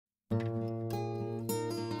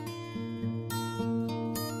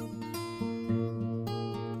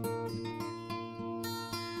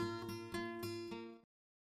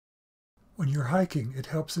When you're hiking, it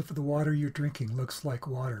helps if the water you're drinking looks like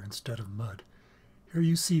water instead of mud. Here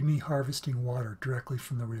you see me harvesting water directly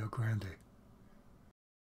from the Rio Grande.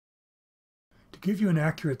 To give you an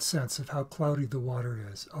accurate sense of how cloudy the water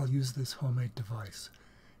is, I'll use this homemade device.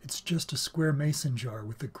 It's just a square mason jar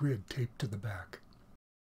with a grid taped to the back.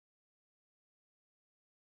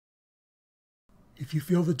 If you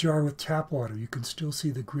fill the jar with tap water, you can still see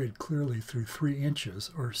the grid clearly through 3 inches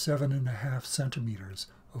or 7.5 centimeters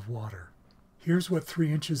of water. Here's what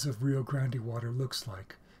 3 inches of Rio Grande water looks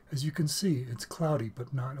like. As you can see, it's cloudy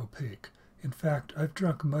but not opaque. In fact, I've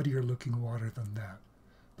drunk muddier looking water than that.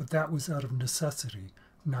 But that was out of necessity,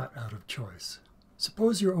 not out of choice.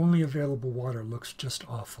 Suppose your only available water looks just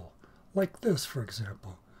awful. Like this, for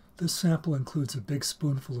example. This sample includes a big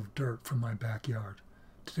spoonful of dirt from my backyard.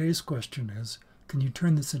 Today's question is, can you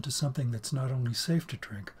turn this into something that's not only safe to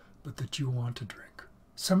drink, but that you want to drink?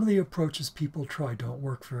 Some of the approaches people try don't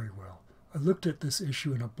work very well. I looked at this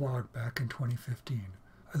issue in a blog back in 2015.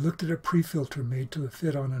 I looked at a pre-filter made to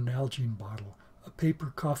fit on an Nalgene bottle, a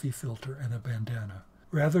paper coffee filter, and a bandana.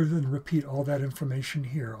 Rather than repeat all that information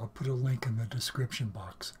here, I'll put a link in the description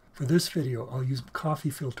box. For this video, I'll use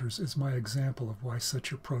coffee filters as my example of why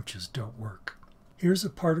such approaches don't work. Here's a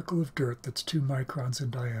particle of dirt that's 2 microns in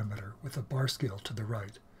diameter with a bar scale to the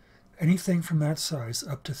right. Anything from that size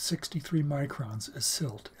up to 63 microns is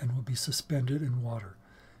silt and will be suspended in water.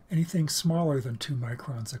 Anything smaller than 2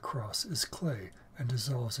 microns across is clay and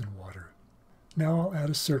dissolves in water. Now I'll add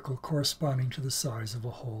a circle corresponding to the size of a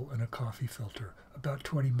hole in a coffee filter, about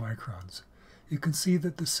 20 microns. You can see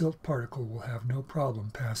that the silt particle will have no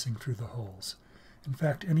problem passing through the holes. In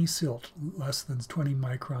fact, any silt less than 20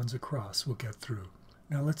 microns across will get through.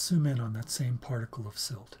 Now let's zoom in on that same particle of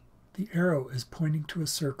silt. The arrow is pointing to a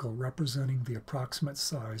circle representing the approximate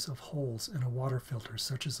size of holes in a water filter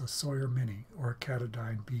such as a Saywer Mini or a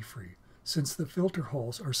Katadyn BeFree. Since the filter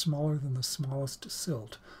holes are smaller than the smallest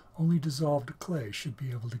silt, only dissolved clay should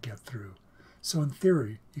be able to get through. So in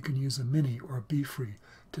theory, you can use a Mini or a BeFree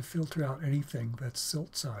to filter out anything that's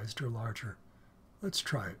silt-sized or larger. Let's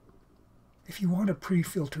try it. If you want to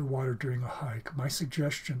pre-filter water during a hike, my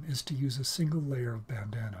suggestion is to use a single layer of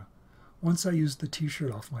bandana. Once I use the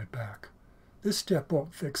t-shirt off my back. This step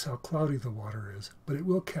won't fix how cloudy the water is, but it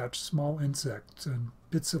will catch small insects and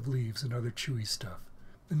bits of leaves and other chewy stuff.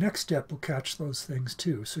 The next step will catch those things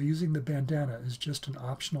too, so using the bandana is just an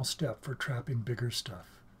optional step for trapping bigger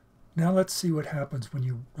stuff. Now let's see what happens when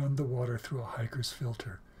you run the water through a hiker's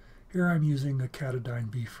filter. Here I'm using a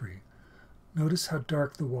Katadyn BeFree. Notice how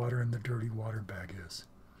dark the water in the dirty water bag is.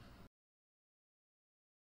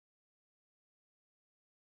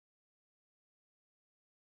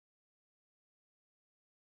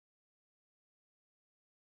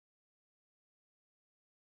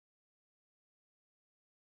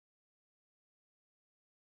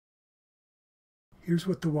 Here's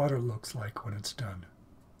what the water looks like when it's done.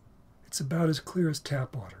 It's about as clear as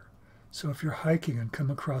tap water, so if you're hiking and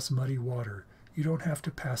come across muddy water, you don't have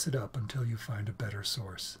to pass it up until you find a better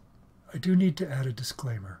source. I do need to add a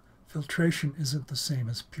disclaimer. Filtration isn't the same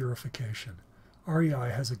as purification.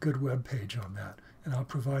 REI has a good web page on that, and I'll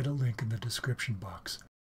provide a link in the description box.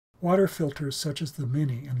 Water filters such as the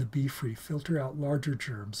Mini and the BeFree filter out larger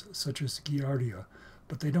germs such as Giardia,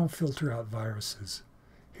 but they don't filter out viruses.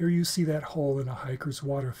 Here you see that hole in a hiker's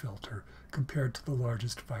water filter compared to the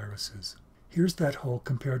largest viruses. Here's that hole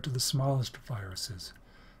compared to the smallest viruses.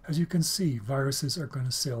 As you can see, viruses are going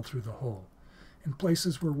to sail through the hole. In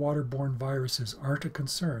places where waterborne viruses aren't a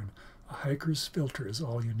concern, a hiker's filter is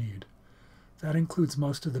all you need. That includes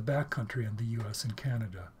most of the backcountry in the US and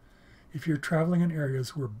Canada. If you're traveling in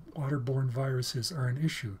areas where waterborne viruses are an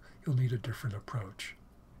issue, you'll need a different approach.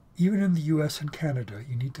 Even in the US and Canada,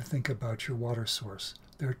 you need to think about your water source.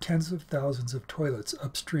 There are tens of thousands of toilets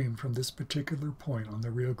upstream from this particular point on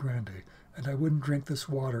the Rio Grande, and I wouldn't drink this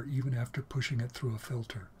water even after pushing it through a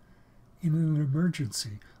filter. In an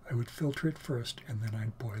emergency, I would filter it first and then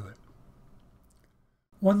I'd boil it.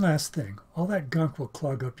 One last thing, all that gunk will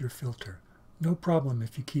clog up your filter. No problem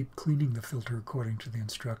if you keep cleaning the filter according to the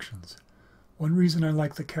instructions. One reason I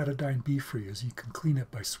like the Katadyn BeFree is you can clean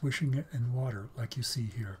it by swishing it in water like you see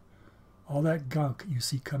here. All that gunk you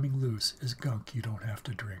see coming loose is gunk you don't have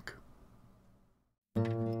to drink.